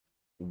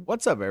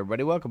What's up,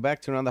 everybody? Welcome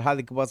back to another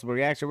highly combustible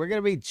reaction. We're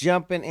going to be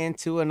jumping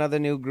into another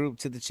new group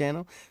to the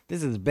channel.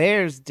 This is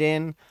Bear's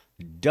Den.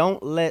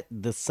 Don't let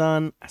the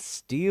sun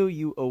steal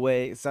you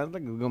away. It sounds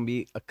like it's going to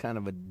be a kind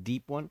of a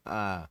deep one.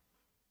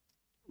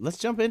 Let's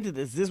jump into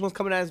this. This one's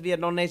coming out as via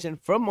donation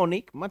from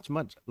Monique. Much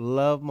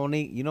love,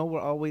 Monique. You know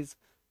we're always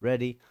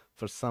ready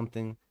for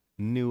something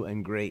new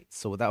and great.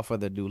 So without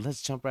further ado,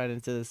 let's jump right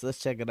into this. Let's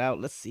check it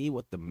out. Let's see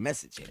what the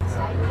message is.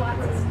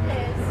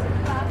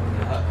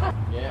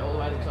 Yeah, all the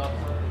way to the top.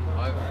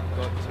 I've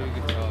got two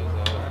guitars,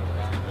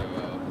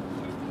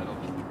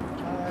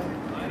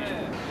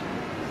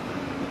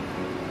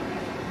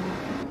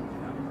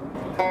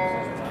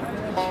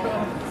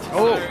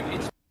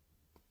 Oh!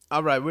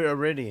 All right, we're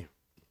already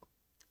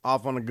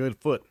off on a good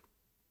foot.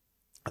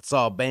 I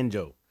saw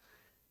banjo.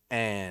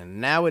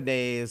 And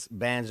nowadays,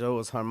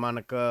 banjos,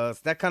 harmonicas,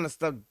 that kind of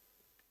stuff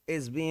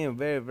is being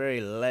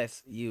very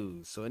less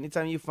used. So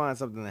anytime you find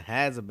something that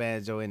has a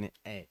banjo in it,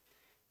 hey,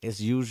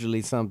 it's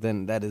usually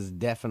something that is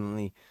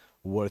definitely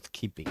worth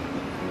keeping. So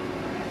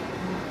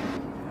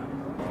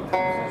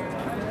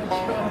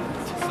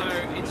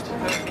it's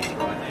perfect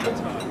right now.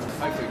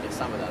 Hopefully we get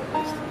some of that at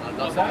least. I'd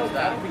love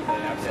that'll be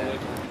there, absolutely.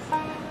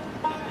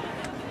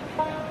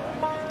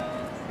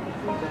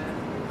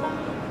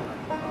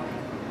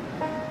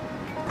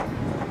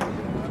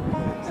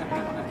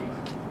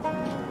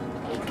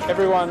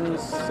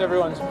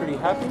 Everyone's pretty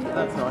happy.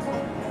 That's nice.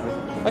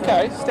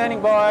 Okay, standing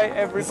by,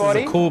 everybody.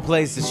 This is a cool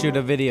place to shoot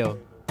a video.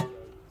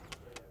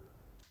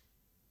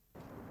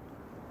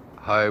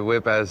 Hi, we're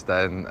Bear's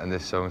Den, and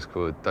this song's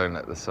called Don't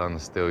Let the Sun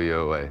Steal You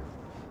Away.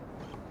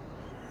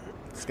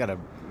 It's got a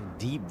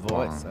deep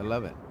voice. I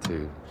love it.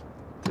 2,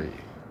 3,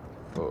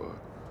 4.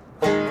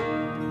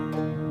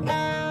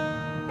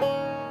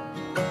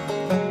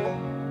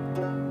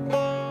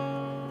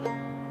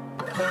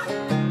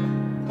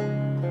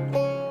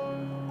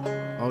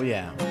 Oh,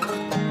 yeah.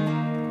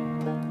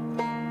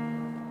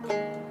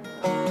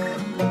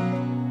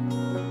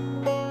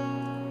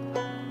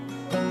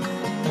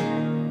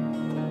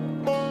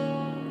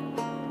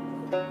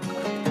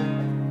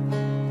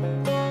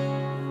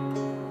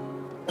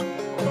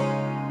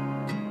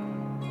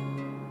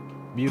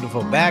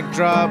 Beautiful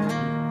backdrop,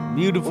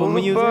 beautiful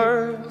music.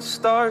 Birds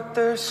start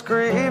their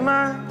screaming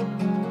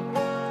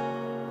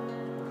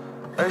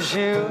as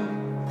you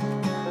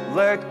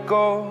let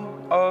go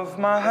of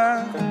my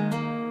hand,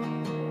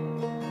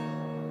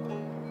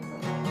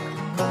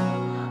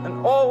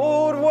 and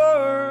old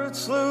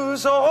words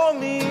lose all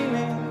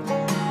meaning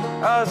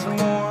as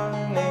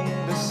morning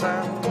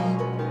descends.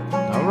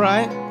 All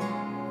right,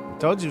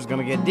 told you it was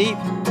gonna get deep.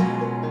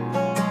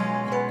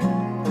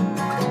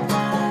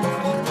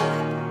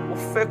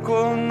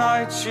 Fickle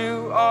night,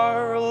 you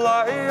are a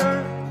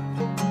liar,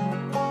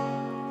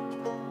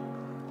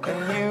 and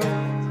you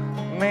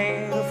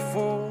made a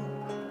fool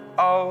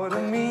out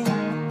of me.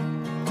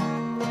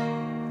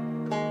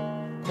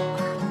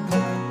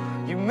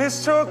 You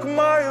mistook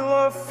my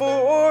love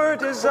for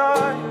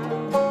desire.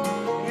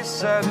 You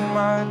set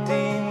my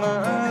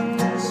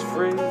demons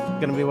free.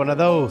 Gonna be one of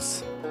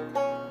those.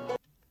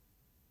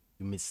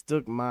 You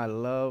mistook my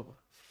love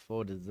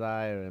for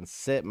desire and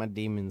set my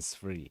demons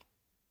free.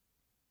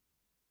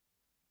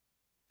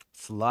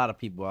 It's a lot of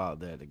people out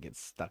there that get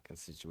stuck in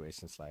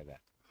situations like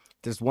that.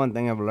 There's one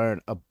thing I've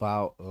learned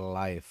about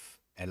life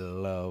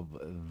and love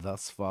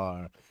thus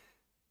far,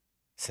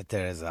 is that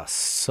there is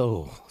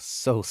so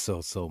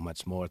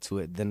much more to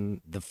it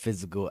than the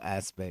physical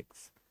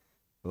aspects.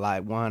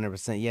 Like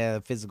 100%, yeah,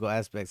 the physical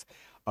aspects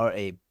are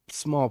a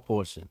small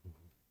portion,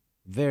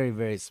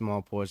 very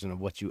small portion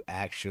of what you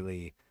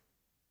actually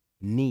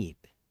need.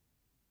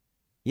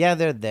 Yeah,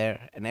 they're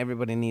there, and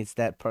everybody needs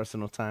that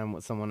personal time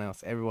with someone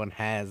else. Everyone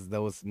has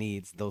those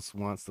needs, those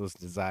wants, those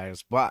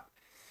desires. But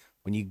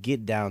when you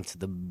get down to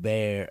the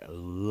bare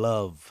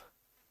love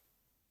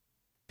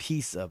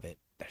piece of it,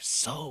 there's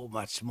so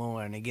much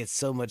more, and it gets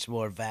so much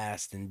more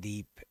vast and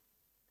deep.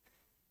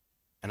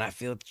 And I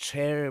feel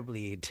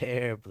terribly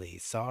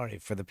sorry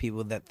for the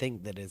people that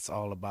think that it's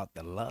all about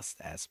the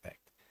lust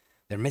aspect.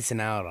 They're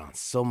missing out on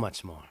so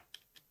much more.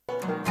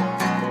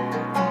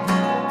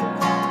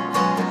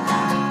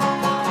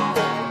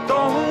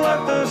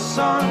 Let the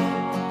sun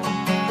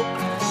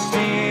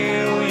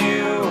steal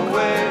you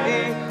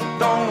away.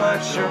 Don't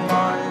let your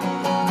mind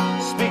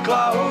speak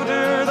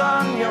louder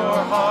than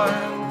your heart.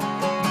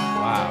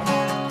 Wow.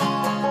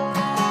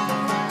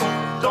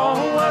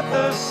 Don't let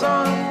the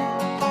sun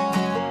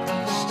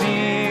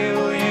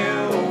steal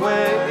you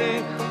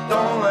away.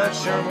 Don't let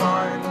your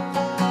mind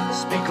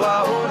speak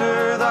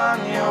louder than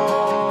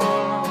your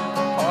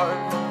heart.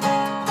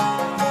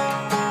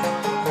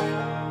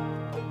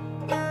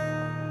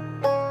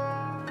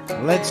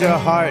 Let your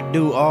heart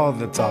do all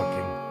the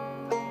talking,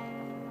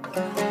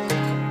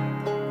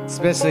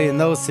 especially in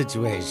those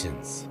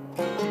situations.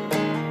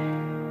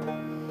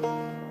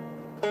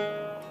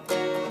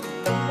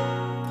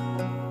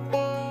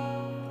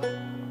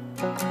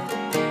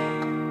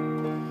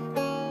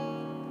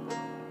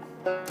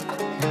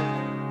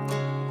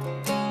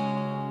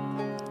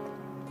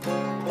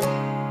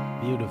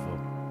 Beautiful. beautiful.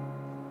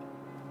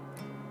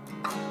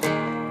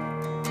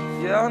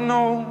 Yeah, I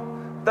know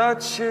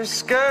that you're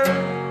scared.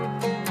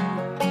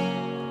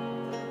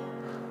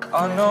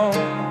 I know,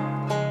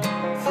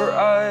 for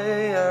I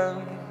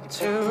am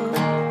too.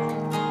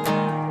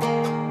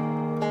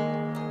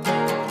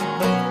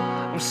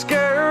 I'm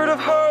scared of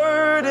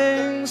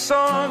hurting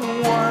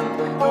someone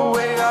the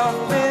way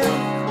I've been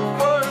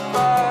hurt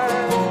by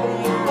you.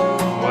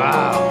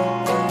 Wow.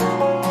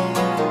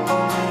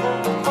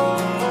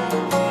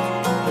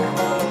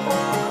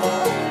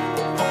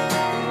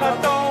 I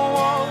don't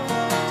want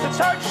to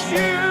touch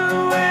you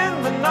in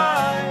the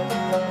night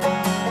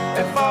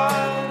if I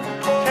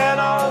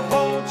cannot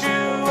hold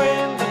you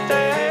in the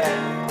day.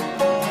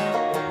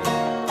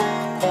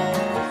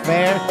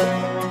 Fair.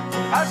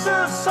 As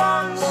the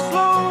sun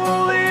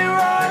slowly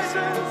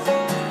rises,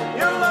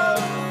 your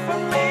love for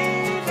me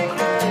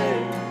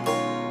decays.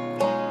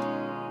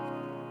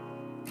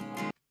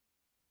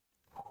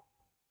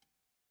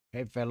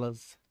 Hey,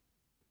 fellas.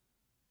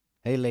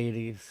 Hey,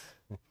 ladies.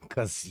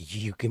 Because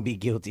you can be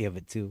guilty of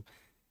it too.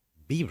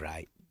 Be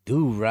right.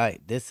 Do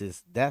right.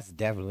 That's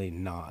definitely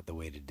not the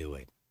way to do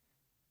it.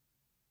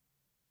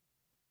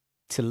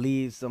 To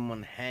leave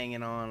someone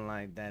hanging on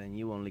like that and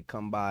you only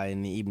come by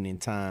in the evening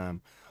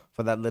time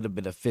for that little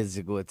bit of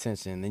physical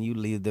attention, then you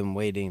leave them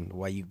waiting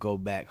while you go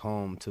back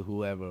home to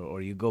whoever,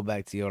 or you go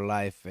back to your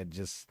life and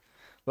just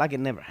like it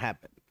never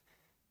happened.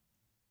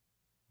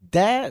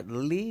 That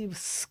leaves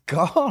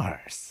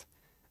scars,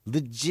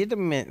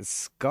 legitimate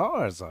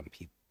scars on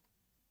people.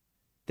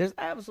 There's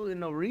absolutely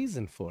no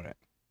reason for it.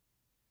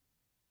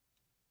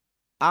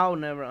 I'll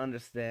never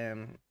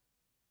understand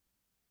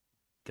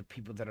the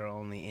people that are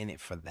only in it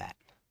for that.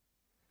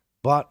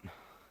 But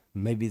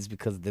maybe it's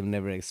because they've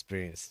never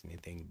experienced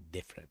anything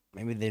different.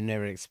 Maybe they've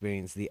never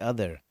experienced the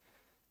other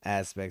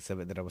aspects of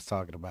it that I was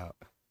talking about.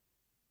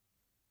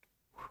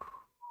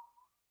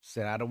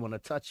 Said, I don't want to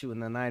touch you in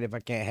the night if I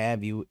can't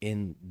have you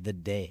in the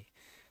day.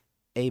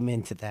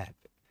 Amen to that.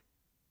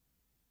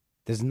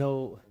 This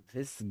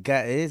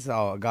it's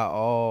all got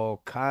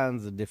all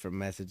kinds of different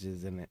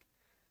messages in it.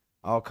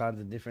 All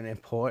kinds of different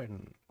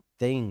important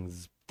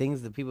things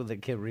that people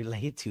that can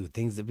relate to,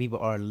 things that people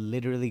are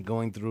literally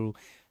going through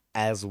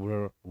as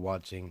we're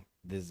watching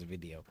this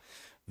video.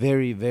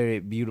 Very, very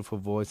beautiful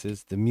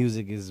voices. The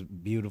music is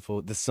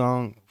beautiful. The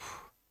song,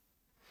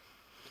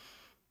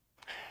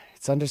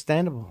 it's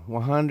understandable.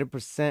 100%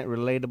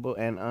 relatable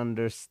and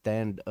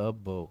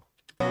understandable.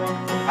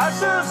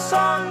 As the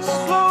sun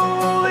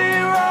slowly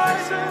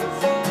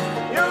rises,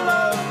 your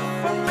love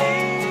for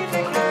me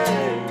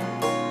decays.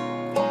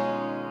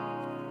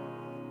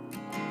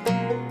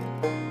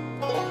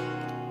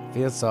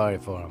 Feel sorry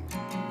for him.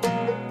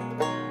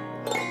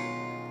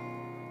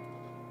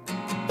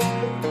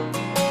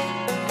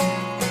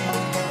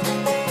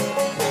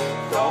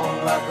 Don't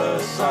let the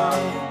sun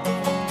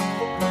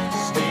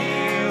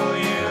steal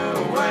you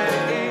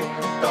away.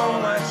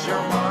 Don't let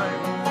your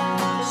mind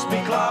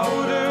speak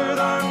louder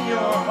than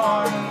your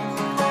heart.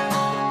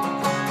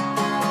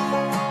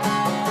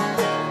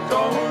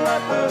 Don't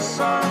let the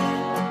sun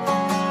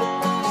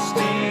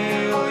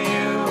steal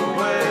you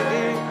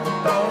away.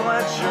 Don't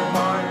let your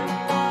mind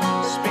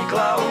speak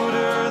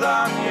louder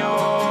than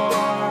your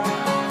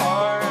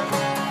heart.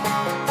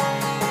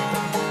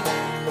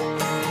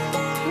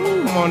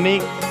 Ooh,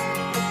 Monique.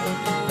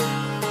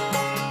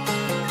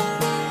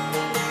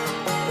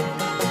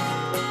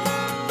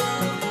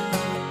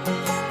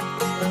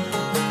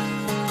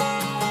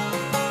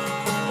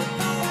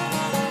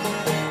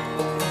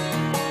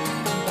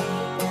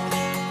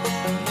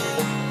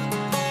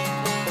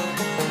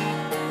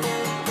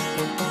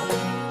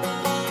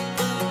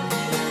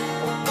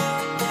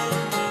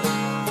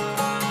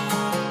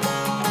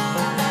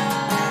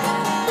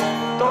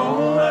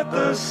 Don't let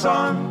the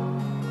sun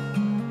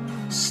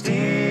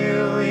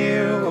steal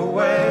you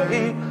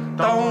away.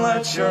 Don't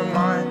let your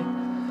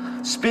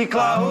mind speak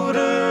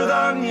louder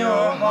than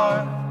your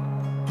heart.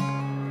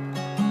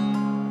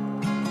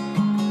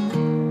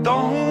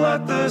 Don't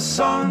let the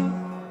sun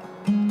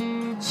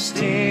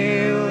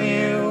steal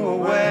you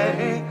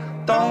away.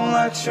 Don't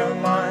let your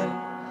mind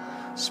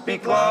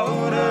speak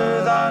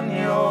louder than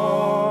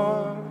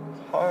your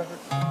heart.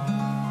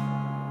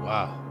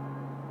 Wow.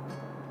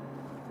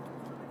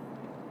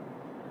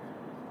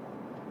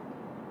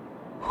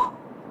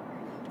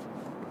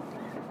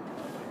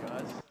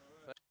 Guys,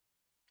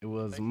 It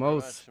was thank you very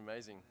most much.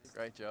 Amazing.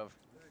 Great job.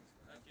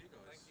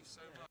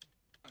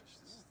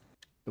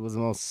 it was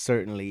most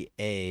certainly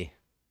a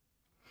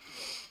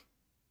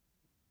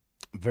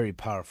very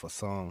powerful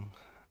song.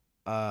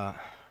 If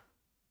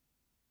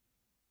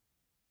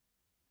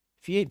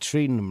you ain't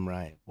treating them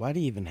right, why do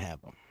you even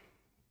have them?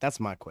 That's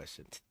my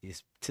question.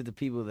 Is to the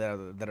people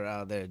that are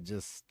out there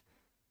just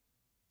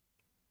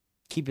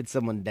keeping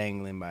someone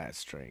dangling by a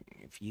string.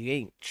 If you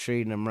ain't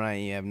treating them right,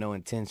 you have no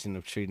intention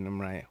of treating them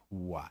right.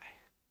 Why?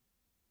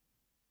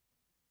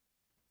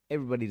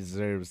 Everybody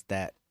deserves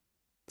that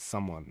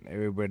someone.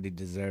 Everybody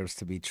deserves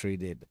to be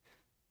treated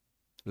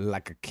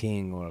like a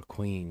king or a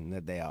queen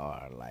that they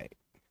are. Like,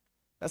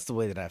 That's the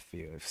way that I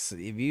feel.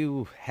 If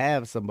you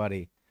have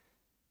somebody,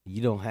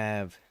 you don't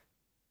have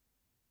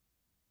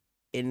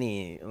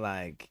any,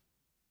 like,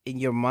 in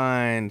your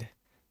mind,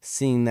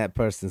 seeing that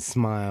person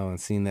smile and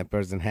seeing that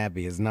person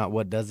happy is not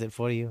what does it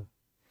for you.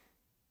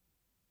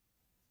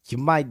 You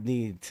might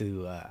need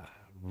to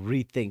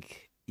rethink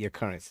your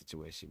current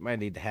situation. You might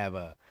need to have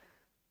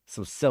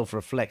some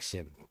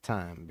self-reflection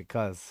time,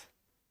 because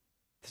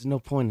there's no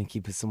point in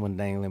keeping someone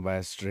dangling by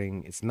a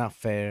string. It's not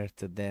fair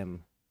to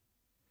them.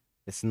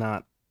 It's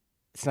not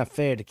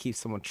fair to keep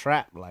someone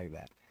trapped like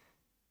that.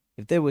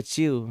 If they're with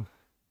you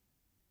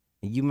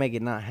and you make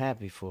it not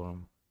happy for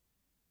them,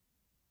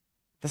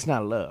 that's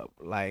not love.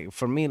 Like,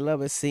 for me,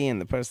 love is seeing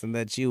the person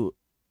that you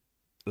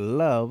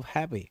love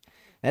happy.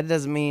 That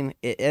doesn't mean,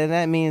 and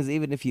that means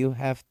even if you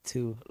have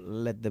to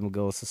let them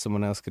go so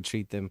someone else could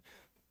treat them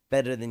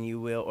better than you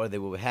will, or they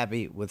will be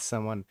happy with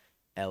someone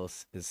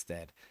else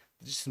instead.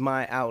 Just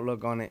my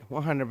outlook on it,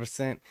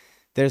 100%.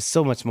 There's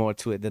so much more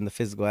to it than the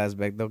physical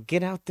aspect, though.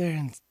 Get out there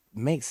and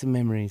make some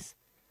memories,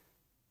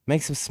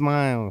 make some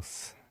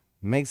smiles,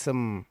 make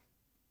some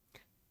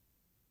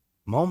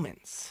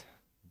moments,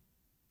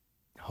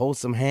 hold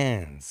some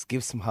hands,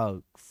 give some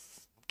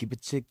hugs, give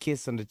a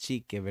kiss on the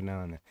cheek every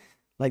now and then.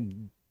 Like,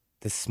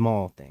 the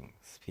small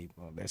things,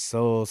 people. There's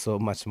so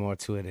much more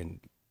to it,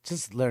 and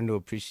just learn to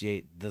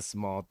appreciate the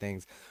small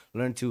things.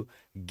 Learn to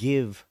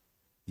give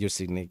your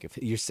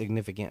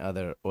significant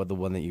other, or the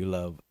one that you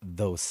love,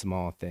 those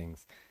small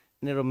things,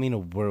 and it'll mean a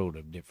world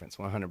of difference.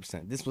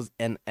 100%. This was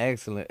an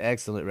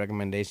excellent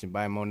recommendation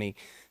by Monique.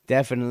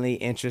 Definitely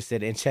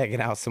interested in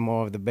checking out some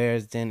more of the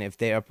Bears Den if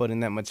they are putting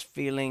that much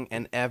feeling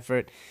and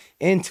effort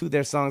into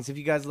their songs. If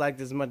you guys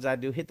liked as much as I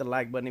do, hit the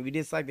like button. If you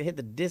dislike it, hit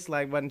the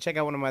dislike button. Check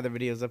out one of my other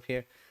videos up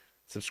here.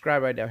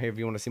 Subscribe right down here if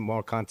you want to see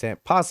more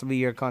content, possibly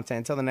your content.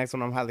 Until the next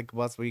one, I'm highly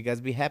combustible. You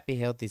guys be happy,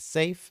 healthy,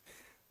 safe.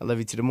 I love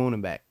you to the moon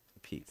and back.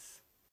 Peace.